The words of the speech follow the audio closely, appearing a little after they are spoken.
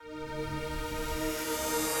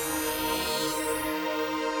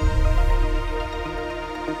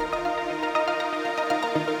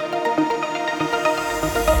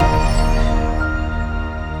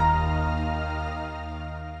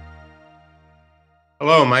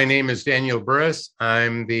Hello, my name is Daniel Burris.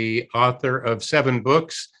 I'm the author of 7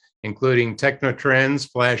 books, including Technotrends,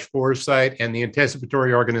 Flash Foresight, and the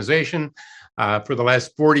Anticipatory Organization. For the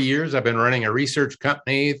last 40 years, I've been running a research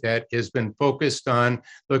company that has been focused on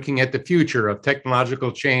looking at the future of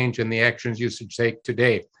technological change and the actions you should take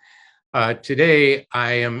today. Today,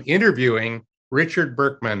 I am interviewing Richard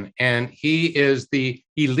Berkman, and he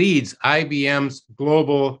leads IBM's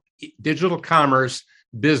global digital commerce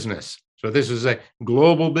business. So this is a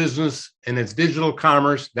global business and it's digital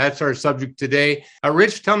commerce. That's our subject today.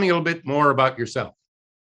 Rich, tell me a little bit more about yourself.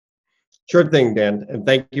 Sure thing, Dan, and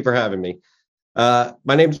thank you for having me. My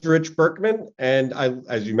name is Rich Berkman, and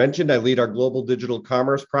as you mentioned, I lead our global digital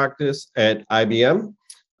commerce practice at IBM.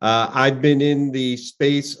 I've been in the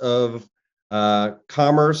space of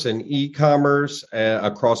commerce and e-commerce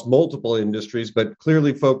across multiple industries, but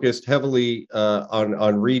clearly focused heavily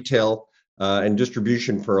on retail and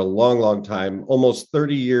distribution for a long time, almost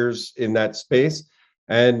 30 years in that space.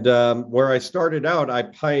 And where I started out, I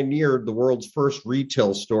pioneered the world's first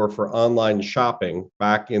retail store for online shopping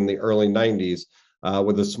back in the early 90s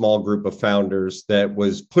with a small group of founders that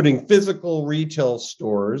was putting physical retail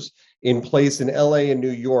stores in place in LA and New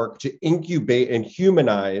York to incubate and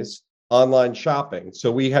humanize online shopping.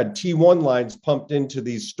 So we had T1 lines pumped into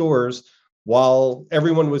these stores while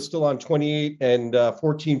everyone was still on 28 and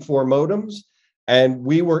 14.4 modems. And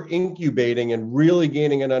we were incubating and really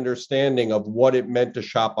gaining an understanding of what it meant to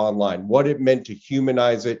shop online, what it meant to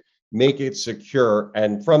humanize it, make it secure.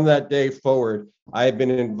 And from that day forward, I have been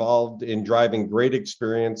involved in driving great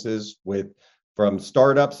experiences from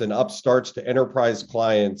startups and upstarts to enterprise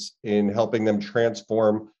clients in helping them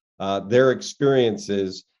transform their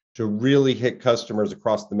experiences to really hit customers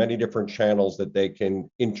across the many different channels that they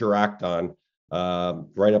can interact on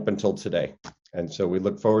right up until today. And so we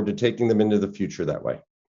look forward to taking them into the future that way.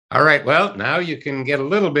 All right. Well, now you can get a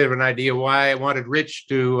little bit of an idea why I wanted Rich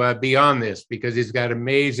to be on this, because he's got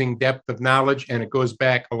amazing depth of knowledge and it goes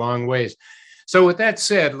back a long ways. So with that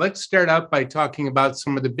said, let's start out by talking about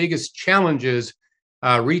some of the biggest challenges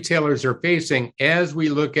retailers are facing as we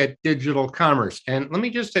look at digital commerce. And let me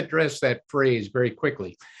just address that phrase very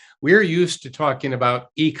quickly. We're used to talking about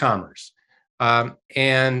e-commerce.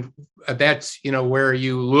 And that's, where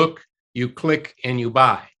you look, you click, and you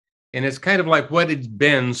buy. And it's kind of like what it's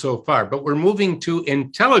been so far. But we're moving to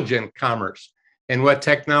intelligent commerce and what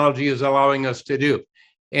technology is allowing us to do.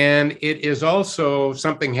 And it is also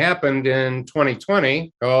something happened in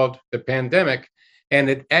 2020 called the pandemic. And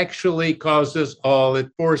it actually caused us all,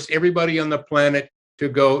 it forced everybody on the planet to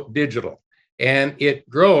go digital. And it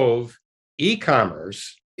drove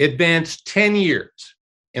e-commerce advanced 10 years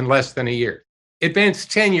in less than a year. Advanced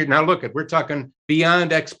 10 years. Now look, we're talking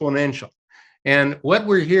beyond exponential. And what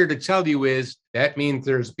we're here to tell you is that means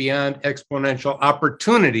there's beyond exponential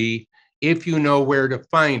opportunity if you know where to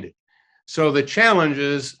find it. So the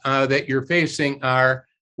challenges that you're facing are,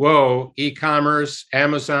 whoa, e-commerce,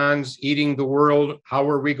 Amazon's eating the world. How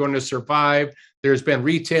are we going to survive? There's been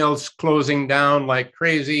retails closing down like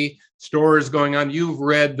crazy, stores going on. You've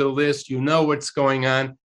read the list, you know what's going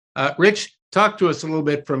on. Rich, talk to us a little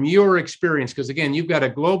bit from your experience, because again, you've got a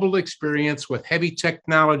global experience with heavy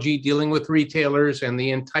technology dealing with retailers and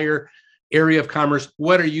the entire area of commerce.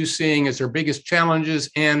 What are you seeing as their biggest challenges?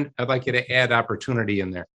 And I'd like you to add opportunity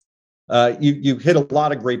in there. You hit a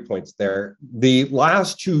lot of great points there. The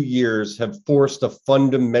last 2 years have forced a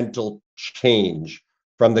fundamental change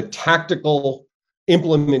from the tactical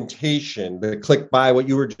implementation, the click buy, what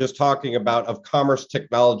you were just talking about, of commerce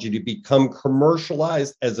technology to become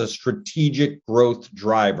commercialized as a strategic growth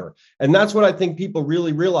driver. And that's what I think people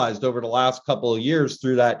really realized over the last couple of years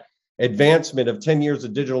through that advancement of 10 years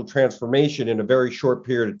of digital transformation in a very short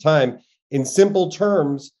period of time. In simple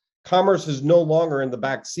terms, commerce is no longer in the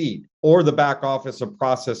back seat or the back office of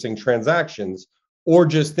processing transactions or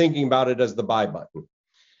just thinking about it as the buy button.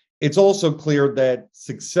 It's also clear that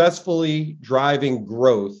successfully driving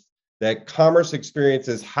growth, that commerce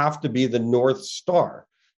experiences have to be the North Star.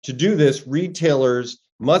 To do this, retailers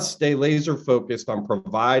must stay laser focused on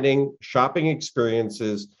providing shopping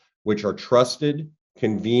experiences which are trusted,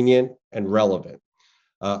 convenient, and relevant.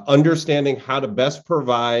 Understanding how to best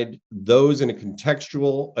provide those in a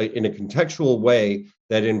contextual way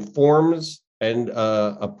that informs and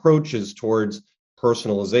approaches towards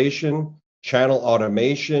personalization, channel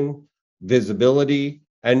automation, visibility,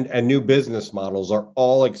 and new business models are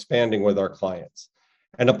all expanding with our clients.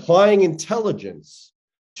 And applying intelligence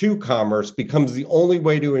to commerce becomes the only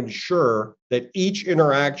way to ensure that each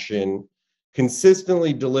interaction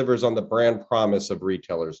consistently delivers on the brand promise of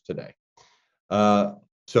retailers today.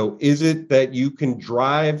 So is it that you can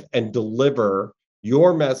drive and deliver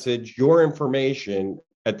your message, your information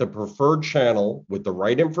at the preferred channel with the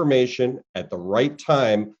right information at the right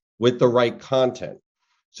time with the right content.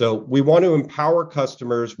 So we want to empower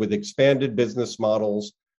customers with expanded business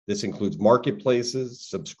models. This includes marketplaces,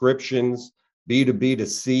 subscriptions, B2B to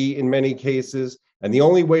C in many cases. And the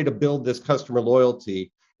only way to build this customer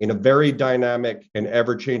loyalty in a very dynamic and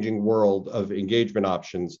ever-changing world of engagement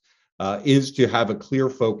options is to have a clear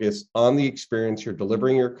focus on the experience you're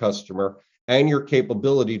delivering your customer and your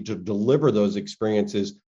capability to deliver those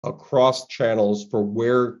experiences across channels for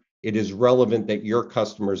where it is relevant that your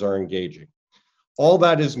customers are engaging. All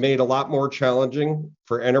that is made a lot more challenging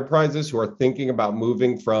for enterprises who are thinking about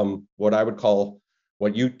moving from what I would call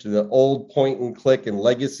to the old point and click and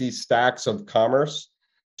legacy stacks of commerce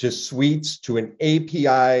to suites to an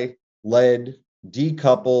API-led,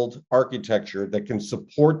 decoupled architecture that can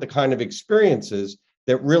support the kind of experiences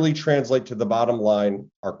that really translate to the bottom line,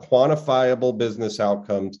 are quantifiable business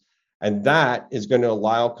outcomes, and that is going to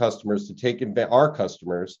allow customers to take advantage, our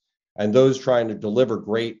customers, and those trying to deliver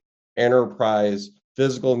great enterprise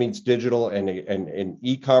physical meets digital and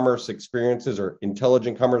e-commerce experiences or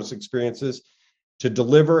intelligent commerce experiences, to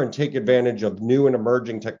deliver and take advantage of new and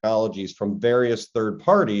emerging technologies from various third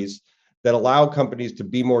parties that allow companies to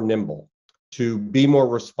be more nimble, to be more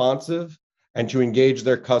responsive, and to engage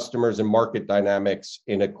their customers and market dynamics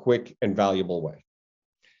in a quick and valuable way.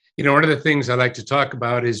 You know, one of the things I like to talk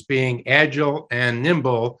about is being agile and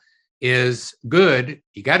nimble is good.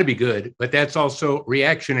 You got to be good, but that's also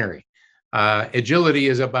reactionary. Agility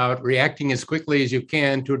is about reacting as quickly as you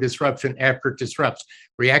can to a disruption after it disrupts,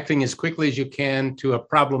 reacting as quickly as you can to a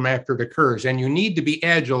problem after it occurs. And you need to be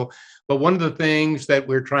agile. But one of the things that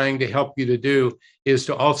we're trying to help you to do is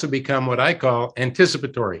to also become what I call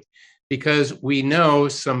anticipatory, because we know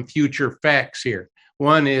some future facts here.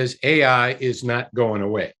 One is AI is not going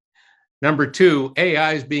away. Number two,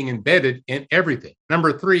 AI is being embedded in everything.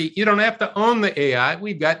 Number three, you don't have to own the AI.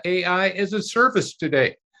 We've got AI as a service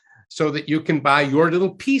today, so that you can buy your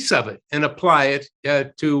little piece of it and apply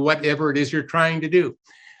it to whatever it is you're trying to do.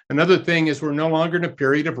 Another thing is we're no longer in a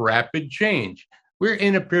period of rapid change. We're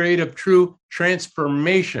in a period of true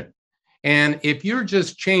transformation. And if you're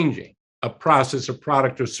just changing a process, a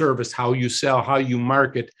product or service, how you sell, how you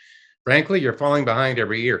market, frankly, you're falling behind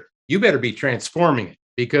every year. You better be transforming it,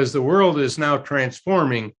 because the world is now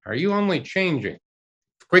transforming. Are you only changing?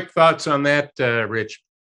 Quick thoughts on that, Rich?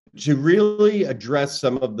 To really address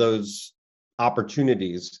some of those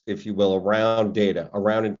opportunities, if you will, around data,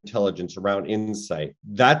 around intelligence, around insight,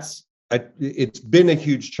 it's been a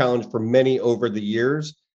huge challenge for many over the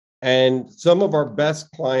years. And some of our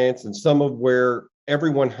best clients and some of where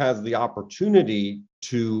everyone has the opportunity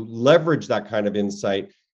to leverage that kind of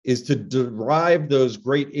insight is to derive those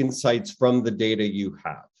great insights from the data you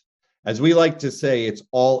have. As we like to say, it's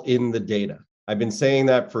all in the data. I've been saying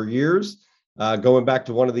that for years. Going back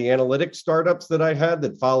to one of the analytics startups that I had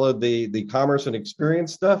that followed the commerce and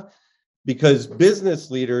experience stuff, because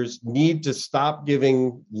business leaders need to stop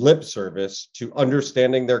giving lip service to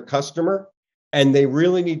understanding their customer, and they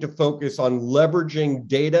really need to focus on leveraging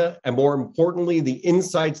data and, more importantly, the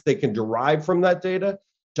insights they can derive from that data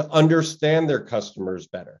to understand their customers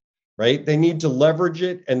better, right? They need to leverage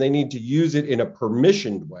it and they need to use it in a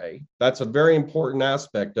permissioned way. That's a very important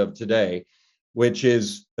aspect of today, which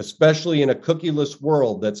is, especially in a cookieless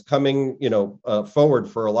world that's coming, forward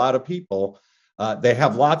for a lot of people. They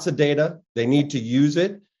have lots of data. They need to use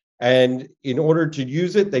it, and in order to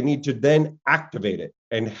use it, they need to then activate it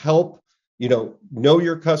and help, know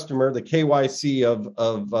your customer. The KYC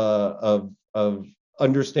of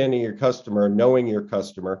understanding your customer, knowing your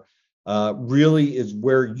customer, really is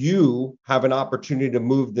where you have an opportunity to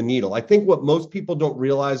move the needle. I think what most people don't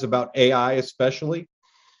realize about AI, especially,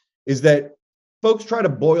 is that folks try to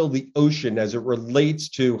boil the ocean as it relates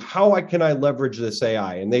to how can I leverage this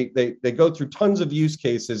AI? And they go through tons of use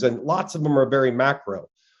cases, and lots of them are very macro.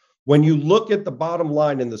 When you look at the bottom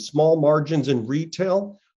line and the small margins in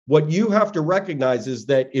retail, what you have to recognize is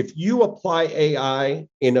that if you apply AI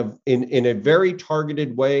in a very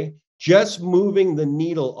targeted way, just moving the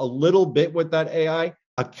needle a little bit with that AI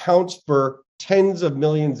accounts for tens of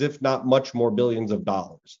millions, if not much more, billions of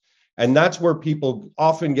dollars. And that's where people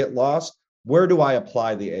often get lost. Where do I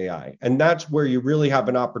apply the AI? And that's where you really have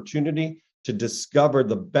an opportunity to discover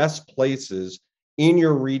the best places in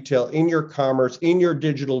your retail, in your commerce, in your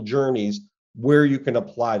digital journeys, where you can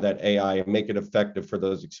apply that AI and make it effective for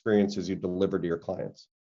those experiences you deliver to your clients.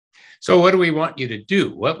 So what do we want you to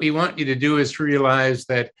do? What we want you to do is to realize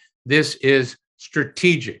that this is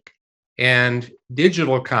strategic, and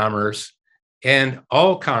digital commerce and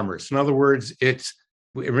all commerce. In other words, it's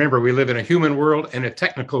remember, we live in a human world and a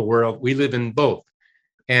technical world. We live in both.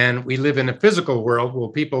 And we live in a physical world where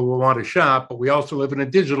people will want to shop, but we also live in a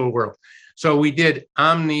digital world. So we did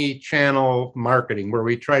omni-channel marketing, where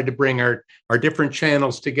we tried to bring our different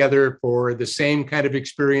channels together for the same kind of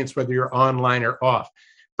experience, whether you're online or off.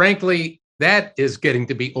 Frankly, that is getting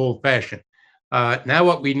to be old-fashioned. Now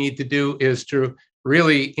what we need to do is to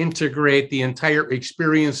really integrate the entire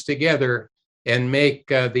experience together and make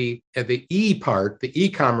the part, the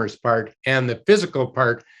e-commerce part, and the physical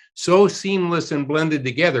part so seamless and blended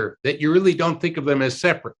together that you really don't think of them as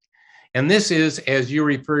separate. And this is, as you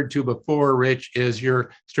referred to before, Rich, is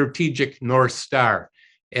your strategic North Star.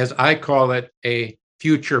 As I call it, a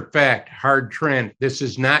future fact, hard trend. This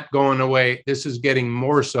is not going away. This is getting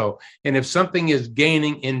more so. And if something is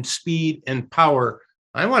gaining in speed and power,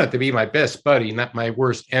 I want it to be my best buddy, not my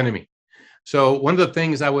worst enemy. So one of the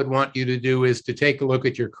things I would want you to do is to take a look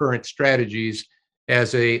at your current strategies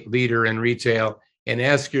as a leader in retail and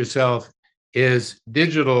ask yourself, is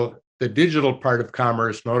the digital part of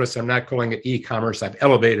commerce, notice I'm not calling it e-commerce, I've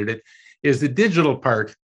elevated it, is the digital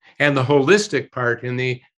part and the holistic part, and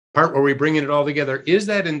the part where we bring it all together, is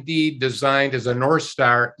that indeed designed as a North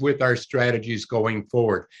Star with our strategies going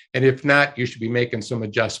forward? And if not, you should be making some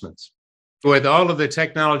adjustments. With all of the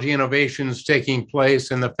technology innovations taking place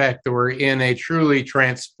and the fact that we're in a truly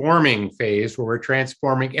transforming phase where we're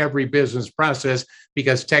transforming every business process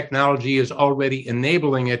because technology is already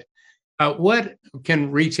enabling it, what can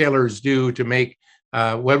retailers do to make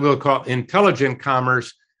what we'll call intelligent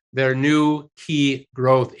commerce their new key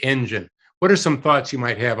growth engine? What are some thoughts you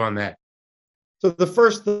might have on that? So the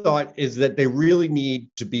first thought is that they really need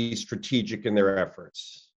to be strategic in their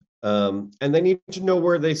efforts. And they need to know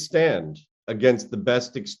where they stand against the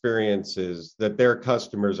best experiences that their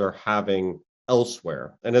customers are having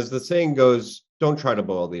elsewhere. And as the saying goes, don't try to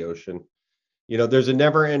boil the ocean. You know, there's a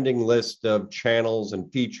never-ending list of channels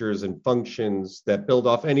and features and functions that build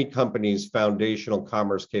off any company's foundational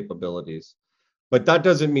commerce capabilities. But that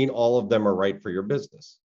doesn't mean all of them are right for your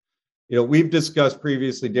business. You know, we've discussed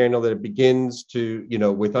previously, Daniel, that it begins to,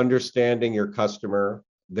 with understanding your customer,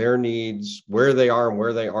 their needs, where they are and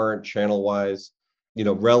where they aren't channel-wise,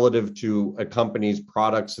 relative to a company's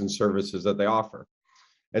products and services that they offer.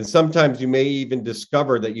 And sometimes you may even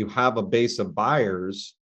discover that you have a base of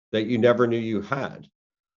buyers that you never knew you had.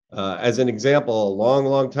 As an example, a long,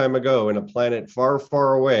 long time ago in a planet far,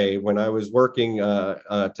 far away, when I was working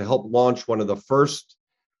to help launch one of the first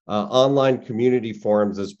online community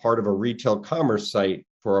forums as part of a retail commerce site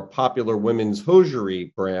for a popular women's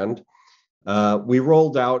hosiery brand, we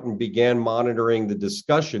rolled out and began monitoring the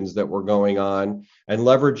discussions that were going on and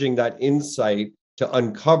leveraging that insight to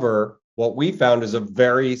uncover what we found is a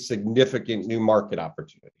very significant new market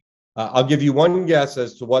opportunity. I'll give you one guess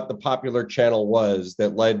as to what the popular channel was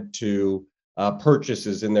that led to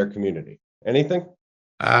purchases in their community. Anything?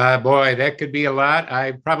 Boy, that could be a lot.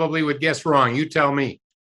 I probably would guess wrong. You tell me.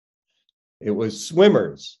 It was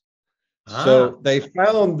swimmers. So they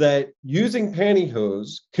found that using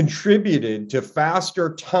pantyhose contributed to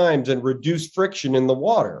faster times and reduced friction in the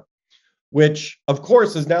water, which of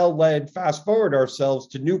course has now led, fast forward ourselves,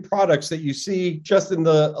 to new products that you see just in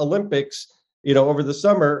the Olympics, over the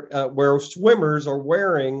summer, where swimmers are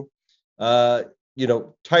wearing,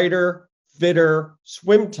 tighter, fitter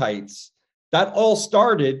swim tights. That all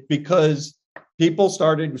started because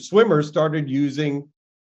swimmers started using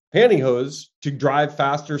pantyhose to drive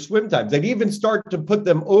faster swim times. They'd even start to put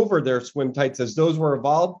them over their swim tights as those were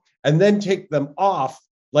evolved, and then take them off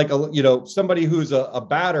like somebody who's a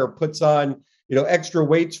batter puts on extra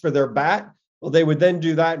weights for their bat. Well, they would then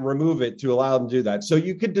do that and remove it to allow them to do that. So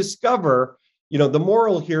you could discover, the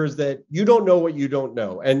moral here is that you don't know what you don't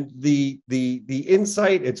know, and the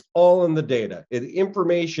insight, it's all in the data. The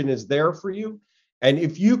information is there for you, and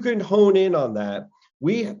if you can hone in on that.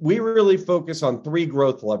 We really focus on 3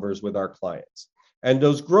 growth levers with our clients. And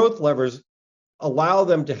those growth levers allow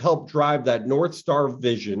them to help drive that North Star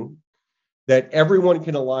vision that everyone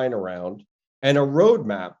can align around, and a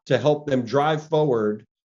roadmap to help them drive forward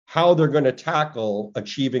how they're going to tackle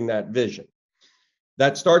achieving that vision.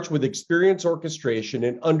 That starts with experience orchestration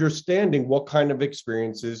and understanding what kind of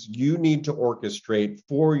experiences you need to orchestrate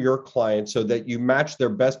for your clients so that you match their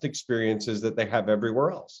best experiences that they have everywhere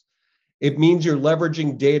else. It means you're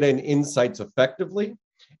leveraging data and insights effectively,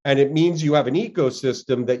 and it means you have an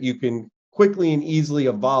ecosystem that you can quickly and easily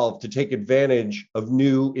evolve to take advantage of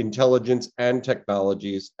new intelligence and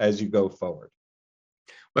technologies as you go forward.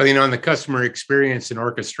 Well, in the customer experience and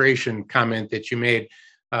orchestration comment that you made,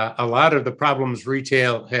 a lot of the problems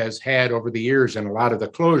retail has had over the years and a lot of the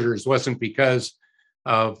closures wasn't because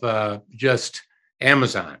of just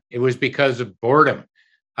Amazon. It was because of boredom.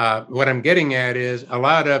 What I'm getting at is a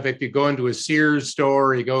lot of, if you go into a Sears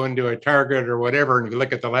store, you go into a Target or whatever, and you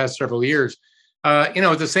look at the last several years,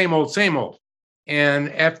 it's the same old, same old.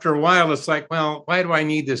 And after a while, it's like, well, why do I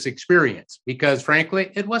need this experience? Because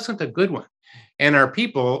frankly, it wasn't a good one. And our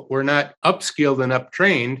people were not upskilled and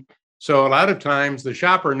uptrained. So a lot of times the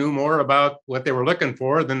shopper knew more about what they were looking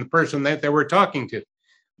for than the person that they were talking to.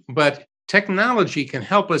 But technology can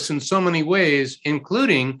help us in so many ways,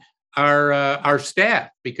 including our staff,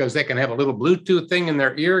 because they can have a little Bluetooth thing in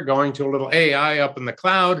their ear going to a little AI up in the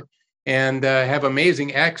cloud and have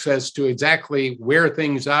amazing access to exactly where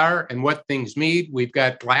things are and what things need. We've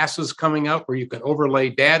got glasses coming out where you can overlay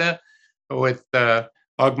data with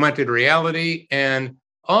augmented reality and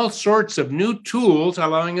all sorts of new tools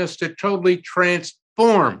allowing us to totally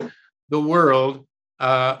transform the world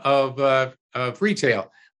of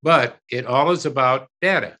retail. But it all is about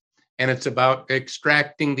data, and it's about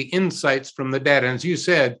extracting the insights from the data. And as you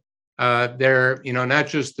said, not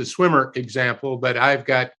just the swimmer example, but I've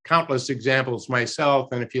got countless examples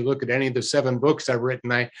myself. And if you look at any of the 7 books I've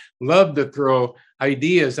written, I love to throw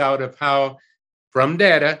ideas out of how from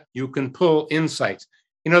data you can pull insights.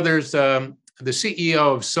 There's the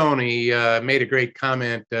CEO of Sony made a great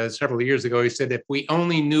comment several years ago. He said, if we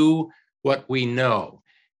only knew what we know.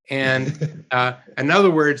 And in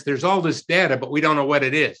other words, there's all this data, but we don't know what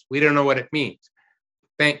it is. We don't know what it means.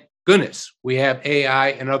 Thank goodness we have AI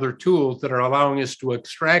and other tools that are allowing us to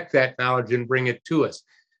extract that knowledge and bring it to us.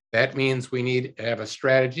 That means we need to have a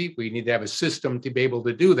strategy. We need to have a system to be able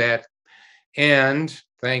to do that. And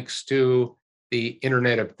thanks to the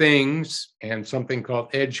Internet of Things and something called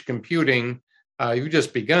edge computing, you've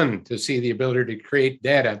just begun to see the ability to create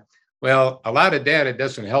data. Well, a lot of data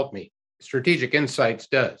doesn't help me. Strategic Insights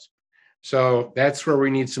does. So that's where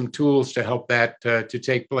we need some tools to help that to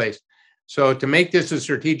take place. So to make this a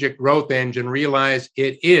strategic growth engine, realize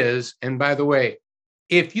it is, and by the way,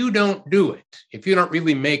 if you don't do it, if you don't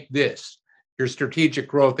really make this your strategic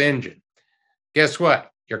growth engine, guess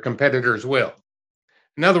what? Your competitors will.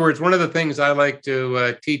 In other words, one of the things I like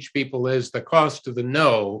to teach people is the cost of the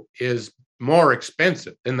no is more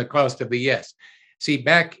expensive than the cost of the yes. See,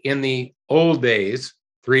 back in the old days,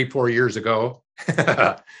 3-4 years ago,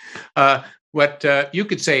 you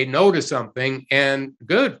could say no to something and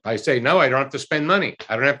good. I say no, I don't have to spend money.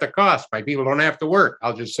 I don't have to cost. My people don't have to work.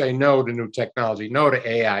 I'll just say no to new technology, no to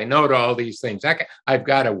AI, no to all these things. I've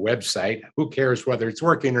got a website. Who cares whether it's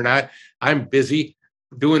working or not? I'm busy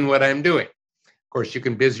doing what I'm doing. Of course, you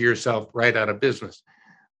can busy yourself right out of business.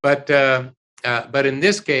 But in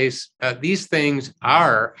this case, these things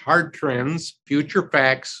are hard trends, future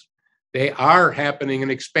facts. They are happening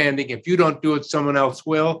and expanding. If you don't do it, someone else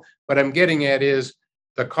will. What I'm getting at is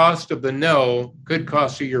the cost of the no could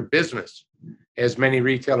cost you your business, as many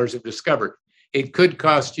retailers have discovered. It could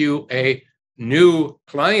cost you a new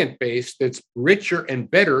client base that's richer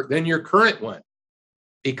and better than your current one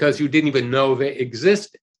because you didn't even know they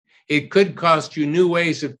existed. It could cost you new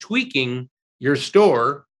ways of tweaking your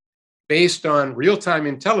store based on real-time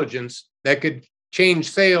intelligence that could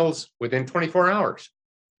change sales within 24 hours.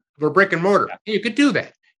 For brick and mortar. You could do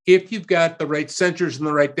that if you've got the right sensors and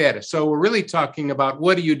the right data. So we're really talking about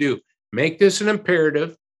what do? Make this an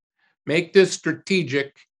imperative, make this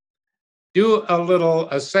strategic, do a little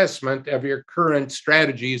assessment of your current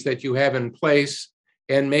strategies that you have in place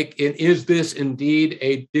and make it, is this indeed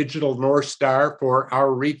a digital North Star for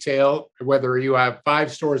our retail, whether you have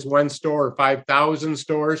 5 stores, 1 store, or 5,000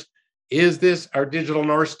 stores? Is this our digital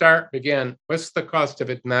North Star? Again, what's the cost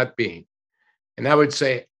of it not being? And I would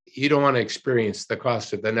say, you don't want to experience the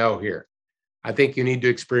cost of the no here. I think you need to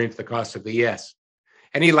experience the cost of the yes.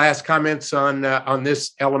 Any last comments on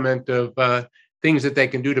this element of things that they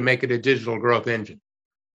can do to make it a digital growth engine?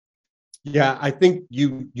 Yeah, I think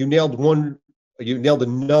you nailed one. You nailed a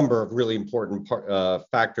number of really important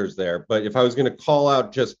factors there. But if I was going to call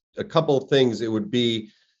out just a couple of things, it would be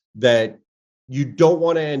that you don't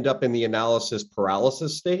want to end up in the analysis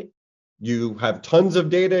paralysis state. You have tons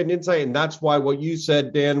of data and insight, and that's why what you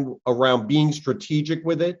said, Dan, around being strategic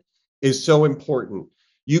with it is so important.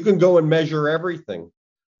 You can go and measure everything,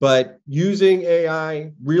 but using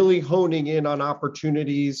AI, really honing in on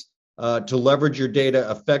opportunities to leverage your data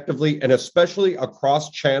effectively, and especially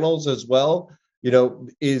across channels as well,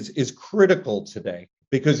 is critical today.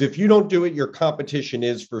 Because if you don't do it, your competition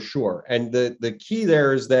is for sure. And the key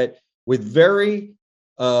there is that with very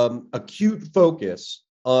acute focus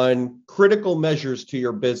on critical measures to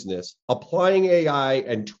your business, applying AI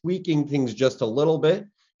and tweaking things just a little bit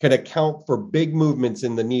can account for big movements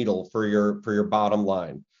in the needle for your bottom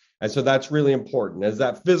line. And so that's really important. As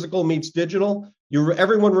that physical meets digital,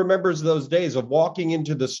 Everyone remembers those days of walking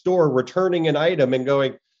into the store, returning an item and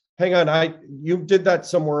going, hang on, you did that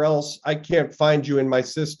somewhere else. I can't find you in my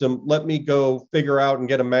system. Let me go figure out and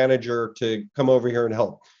get a manager to come over here and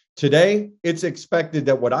help. Today, it's expected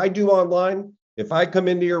that what I do online, if I come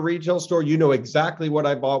into your retail store, you know exactly what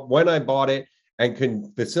I bought, when I bought it, and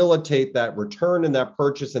can facilitate that return and that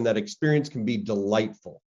purchase, and that experience can be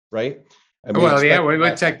delightful, right? And well, yeah,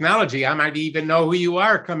 with technology, I might even know who you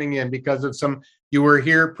are coming in because of you were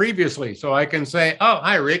here previously. So I can say, oh,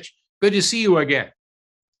 hi, Rich, good to see you again.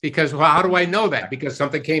 Because well, how do I know that? Because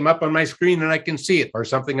something came up on my screen and I can see it, or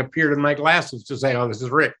something appeared in my glasses to say, oh, this is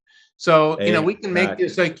Rich. So, we can make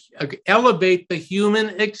this elevate the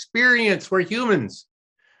human experience. We're humans.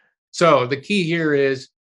 So the key here is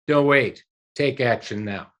don't wait, take action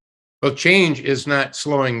now. Well, change is not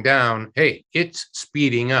slowing down. Hey, it's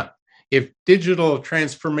speeding up. If digital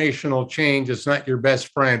transformational change is not your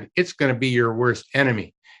best friend, it's going to be your worst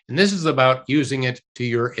enemy. And this is about using it to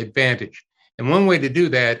your advantage. And one way to do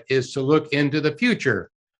that is to look into the future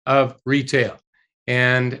of retail.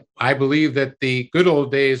 And I believe that the good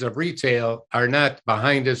old days of retail are not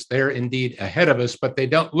behind us. They're indeed ahead of us, but they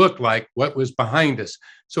don't look like what was behind us.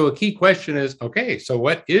 So a key question is, okay, so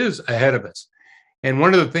what is ahead of us? And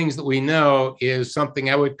one of the things that we know is something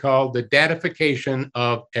I would call the datification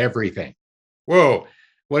of everything. Whoa,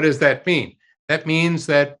 what does that mean? That means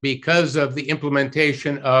that because of the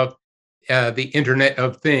implementation of the Internet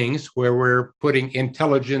of Things, where we're putting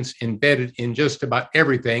intelligence embedded in just about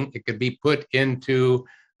everything. It could be put into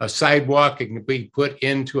a sidewalk, it can be put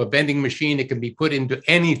into a vending machine, it can be put into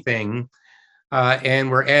anything.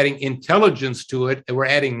 And we're adding intelligence to it, and we're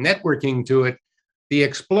adding networking to it. The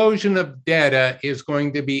explosion of data is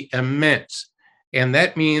going to be immense. And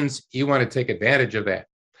that means you want to take advantage of that,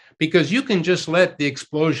 because you can just let the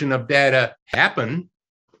explosion of data happen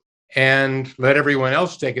and let everyone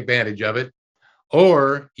else take advantage of it,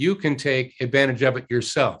 or you can take advantage of it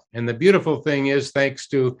yourself. And the beautiful thing is, thanks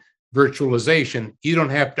to virtualization, you don't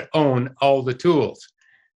have to own all the tools.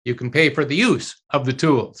 You can pay for the use of the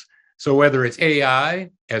tools. So whether it's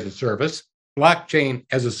AI as a service, blockchain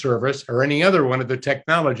as a service, or any other one of the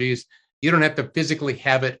technologies, you don't have to physically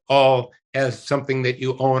have it all as something that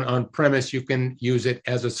you own on premise. You can use it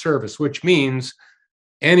as a service, which means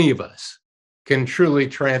any of us can truly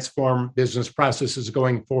transform business processes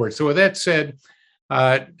going forward. So with that said,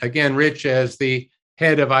 again, Rich, as the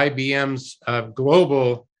head of IBM's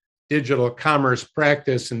global digital commerce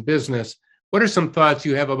practice and business, what are some thoughts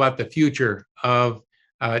you have about the future of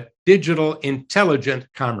digital intelligent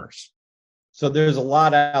commerce? So there's a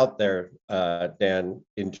lot out there, Dan,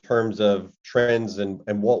 in terms of trends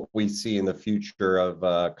and what we see in the future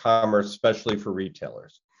of commerce, especially for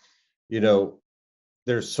retailers.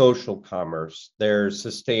 There's social commerce, there's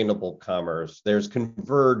sustainable commerce, there's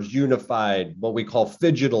converged, unified, what we call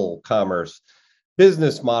phygital commerce,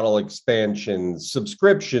 business model expansions,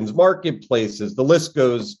 subscriptions, marketplaces. The list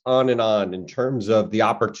goes on in terms of the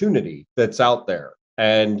opportunity that's out there.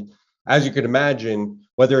 And as you can imagine,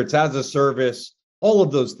 whether it's as a service, all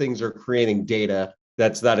of those things are creating data.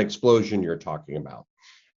 That's that explosion you're talking about.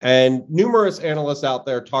 And numerous analysts out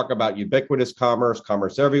there talk about ubiquitous commerce,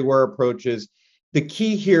 commerce everywhere approaches. The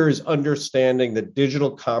key here is understanding that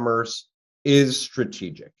digital commerce is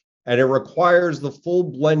strategic, and it requires the full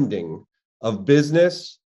blending of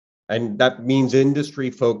business, and that means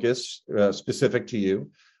industry focus specific to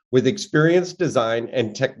you, with experience, design,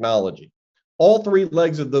 and technology. All three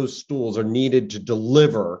legs of those stools are needed to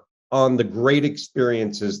deliver on the great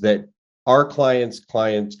experiences that our clients,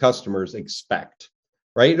 customers expect,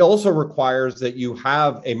 right? It also requires that you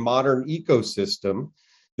have a modern ecosystem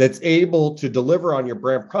that's able to deliver on your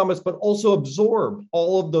brand promise, but also absorb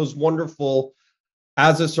all of those wonderful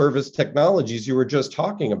as a service technologies you were just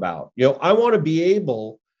talking about. I want to be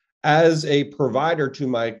able, as a provider to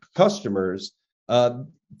my customers,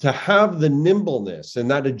 to have the nimbleness and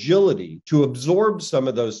that agility to absorb some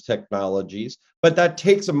of those technologies, but that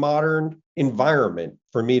takes a modern environment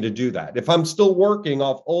for me to do that. If I'm still working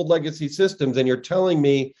off old legacy systems and you're telling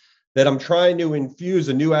me that I'm trying to infuse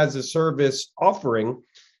a new as a service offering,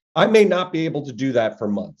 I may not be able to do that for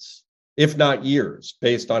months, if not years,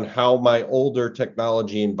 based on how my older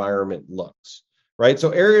technology environment looks, right? So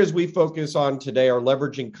areas we focus on today are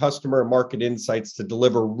leveraging customer and market insights to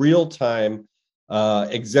deliver real-time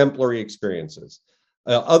exemplary experiences.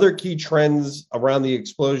 Other key trends around the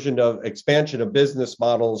expansion of business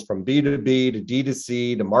models from B2B to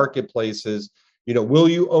D2C to marketplaces. Will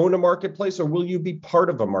you own a marketplace or will you be part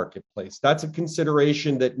of a marketplace? That's a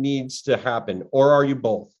consideration that needs to happen. Or are you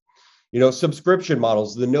both? Subscription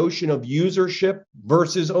models, the notion of usership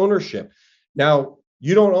versus ownership. Now,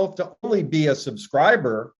 you don't have to only be a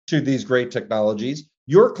subscriber to these great technologies.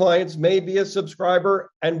 Your clients may be a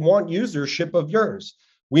subscriber and want usership of yours.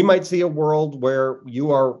 We might see a world where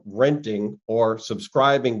you are renting or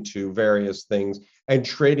subscribing to various things and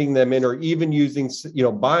trading them in, or even using,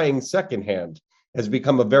 buying secondhand has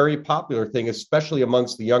become a very popular thing, especially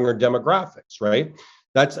amongst the younger demographics, right?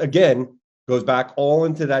 That's, again, goes back all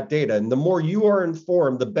into that data. And the more you are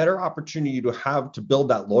informed, the better opportunity you have to build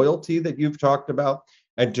that loyalty that you've talked about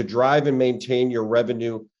and to drive and maintain your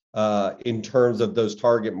revenue in terms of those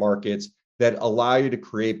target markets that allow you to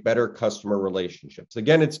create better customer relationships.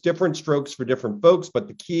 Again, it's different strokes for different folks, but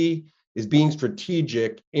the key is being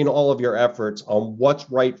strategic in all of your efforts on what's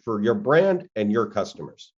right for your brand and your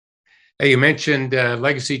customers. Hey, you mentioned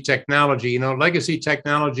legacy technology. Legacy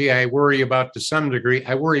technology I worry about to some degree.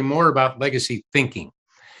 I worry more about legacy thinking.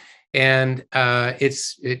 And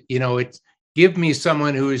it's give me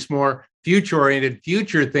someone who is more future-oriented,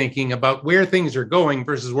 future thinking about where things are going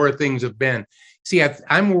versus where things have been. See,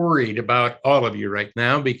 I'm worried about all of you right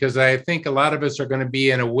now because I think a lot of us are going to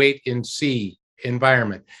be in a wait and see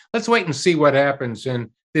environment. Let's wait and see what happens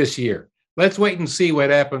in this year. Let's wait and see what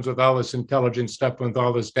happens with all this intelligence stuff, with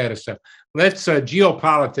all this data stuff. Let's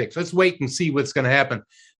geopolitics. Let's wait and see what's going to happen.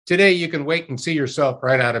 Today, you can wait and see yourself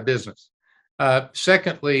right out of business.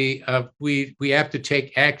 Secondly, we have to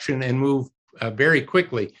take action and move very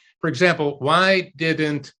quickly. For example, why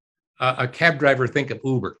didn't a cab driver think of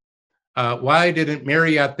Uber? Why didn't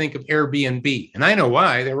Marriott think of Airbnb? And I know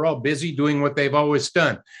why. They were all busy doing what they've always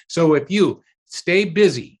done. So if you stay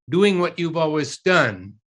busy doing what you've always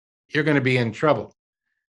done, you're going to be in trouble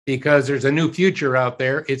because there's a new future out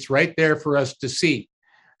there. It's right there for us to see.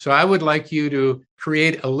 So I would like you to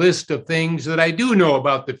create a list of things that I do know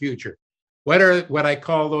about the future. What are what I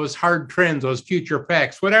call those hard trends, those future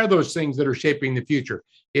facts? What are those things that are shaping the future?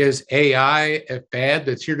 Is AI a fad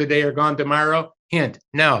that's here today or gone tomorrow? Hint,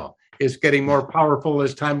 no. It's getting more powerful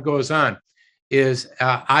as time goes on. Is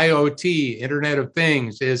IoT, Internet of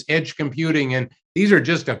Things, is edge computing, and these are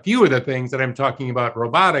just a few of the things that I'm talking about,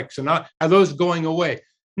 robotics, and are those going away?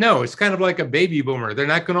 No, it's kind of like a baby boomer. They're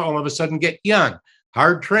not going to all of a sudden get young.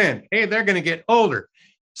 Hard trend. Hey, they're going to get older.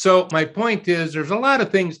 So my point is there's a lot of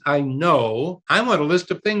things I know. I want a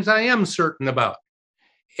list of things I am certain about.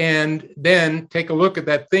 And then take a look at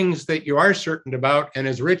that things that you are certain about. And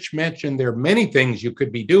as Rich mentioned, there are many things you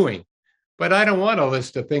could be doing, but I don't want a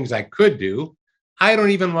list of things I could do. I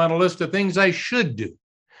don't even want a list of things I should do.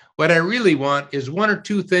 What I really want is one or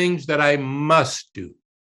two things that I must do.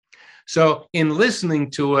 So in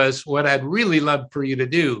listening to us, what I'd really love for you to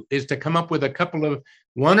do is to come up with a couple of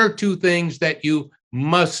one or two things that you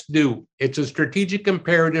must do. It's a strategic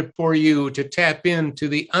imperative for you to tap into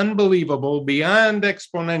the unbelievable, beyond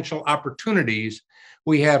exponential opportunities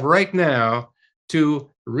we have right now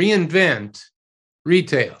to reinvent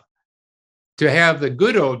retail, to have the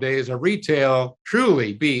good old days of retail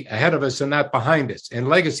truly be ahead of us and not behind us. And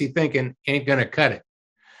legacy thinking ain't going to cut it.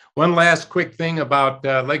 One last quick thing about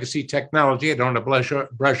legacy technology. I don't want to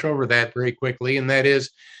brush over that very quickly. And that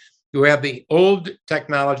is we have the old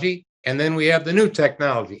technology and then we have the new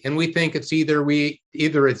technology. And we think it's either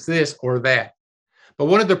it's this or that. But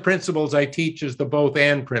one of the principles I teach is the both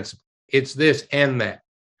and principle. It's this and that.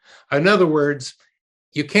 In other words,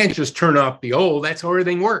 you can't just turn off the old. That's how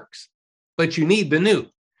everything works. But you need the new.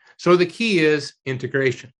 So the key is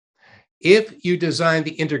integration. If you design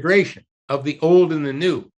the integration of the old and the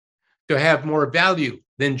new to have more value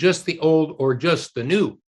than just the old or just the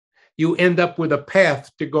new, you end up with a path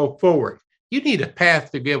to go forward. You need a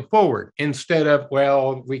path to go forward instead of,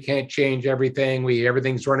 well, we can't change everything.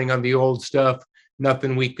 Everything's running on the old stuff.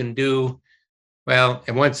 Nothing we can do. Well,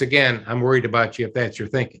 and once again, I'm worried about you if that's your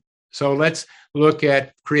thinking. So let's look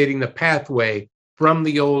at creating the pathway from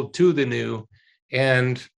the old to the new.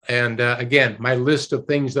 And again, my list of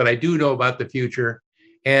things that I do know about the future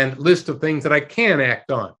and list of things that I can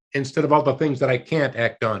act on instead of all the things that I can't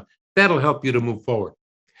act on. That'll help you to move forward.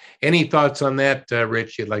 Any thoughts on that,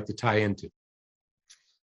 Rich, you'd like to tie into?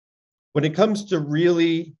 When it comes to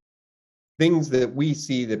really things that we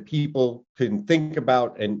see that people can think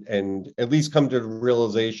about and at least come to the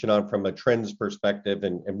realization on from a trends perspective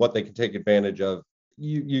and what they can take advantage of,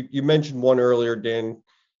 you mentioned one earlier, Dan.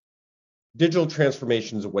 Digital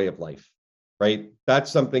transformation is a way of life, right?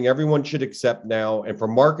 That's something everyone should accept now. And for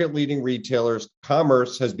market leading retailers,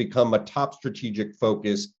 commerce has become a top strategic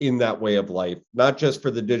focus in that way of life, not just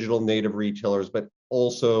for the digital native retailers, but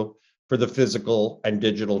also for the physical and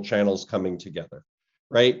digital channels coming together,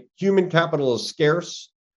 right? Human capital is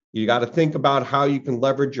scarce. You got to think about how you can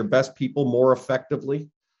leverage your best people more effectively.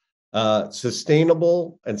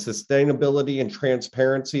 Sustainability and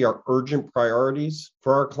transparency are urgent priorities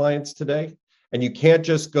for our clients today. And you can't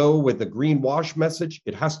just go with a greenwash message.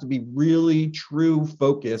 It has to be really true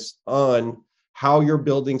focus on how you're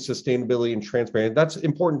building sustainability and transparency. That's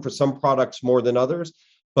important for some products more than others,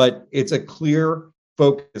 but it's a clear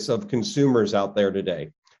focus of consumers out there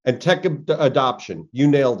today. And tech adoption, you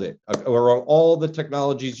nailed it. Around all the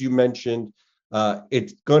technologies you mentioned,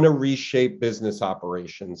 it's going to reshape business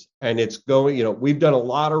operations. And it's going, we've done a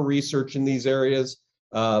lot of research in these areas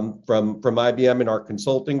from IBM and our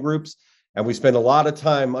consulting groups. And we spend a lot of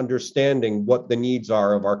time understanding what the needs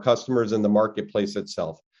are of our customers in the marketplace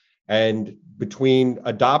itself. And between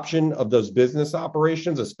adoption of those business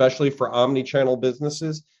operations, especially for omni-channel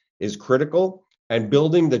businesses, is critical. And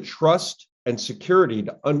building the trust and security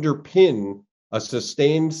to underpin a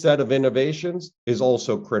sustained set of innovations is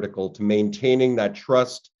also critical to maintaining that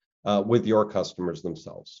trust with your customers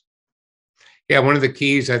themselves. Yeah, one of the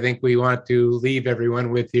keys I think we want to leave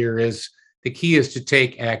everyone with here is the key is to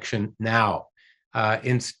take action now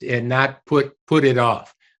and not put it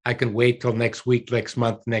off. I can wait till next week, next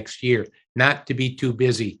month, next year, not to be too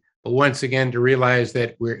busy, but once again, to realize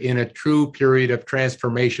that we're in a true period of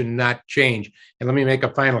transformation, not change. And let me make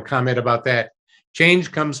a final comment about that.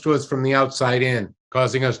 Change comes to us from the outside in,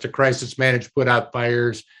 causing us to crisis manage, put out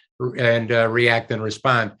fires, and react and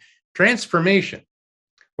respond. Transformation,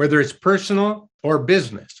 whether it's personal or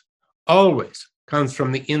business, always comes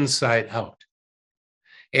from the inside out.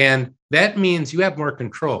 And that means you have more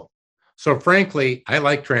control. So frankly, I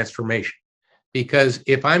like transformation because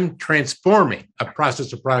if I'm transforming a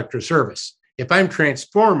process, a product, or service, if I'm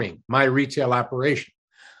transforming my retail operation,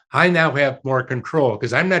 I now have more control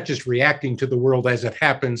because I'm not just reacting to the world as it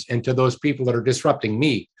happens and to those people that are disrupting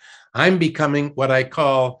me. I'm becoming what I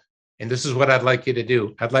call, and this is what I'd like you to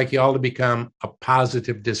do, I'd like you all to become a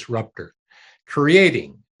positive disruptor,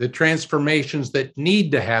 creating the transformations that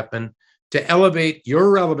need to happen to elevate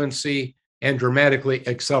your relevancy and dramatically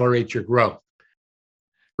accelerate your growth.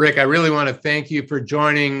 Rick, I really want to thank you for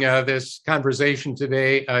joining this conversation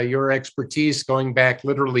today. Your expertise going back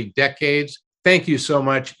literally decades. Thank you so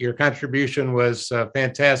much. Your contribution was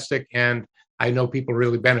fantastic, and I know people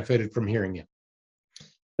really benefited from hearing you.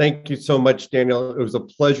 Thank you so much, Daniel. It was a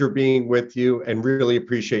pleasure being with you and really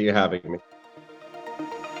appreciate you having me.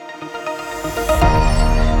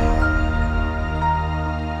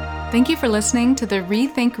 Thank you for listening to the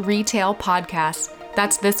Rethink Retail podcast.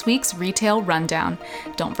 That's this week's Retail Rundown.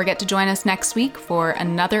 Don't forget to join us next week for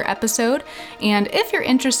another episode. And if you're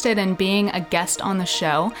interested in being a guest on the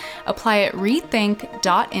show, apply at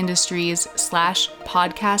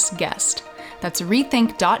rethink.industries/podcast guest. That's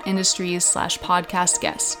rethink.industries/podcast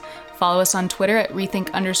guest. Follow us on Twitter at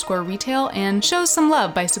rethink_retail and show some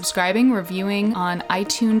love by subscribing, reviewing on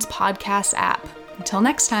iTunes podcast app. Until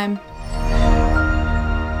next time.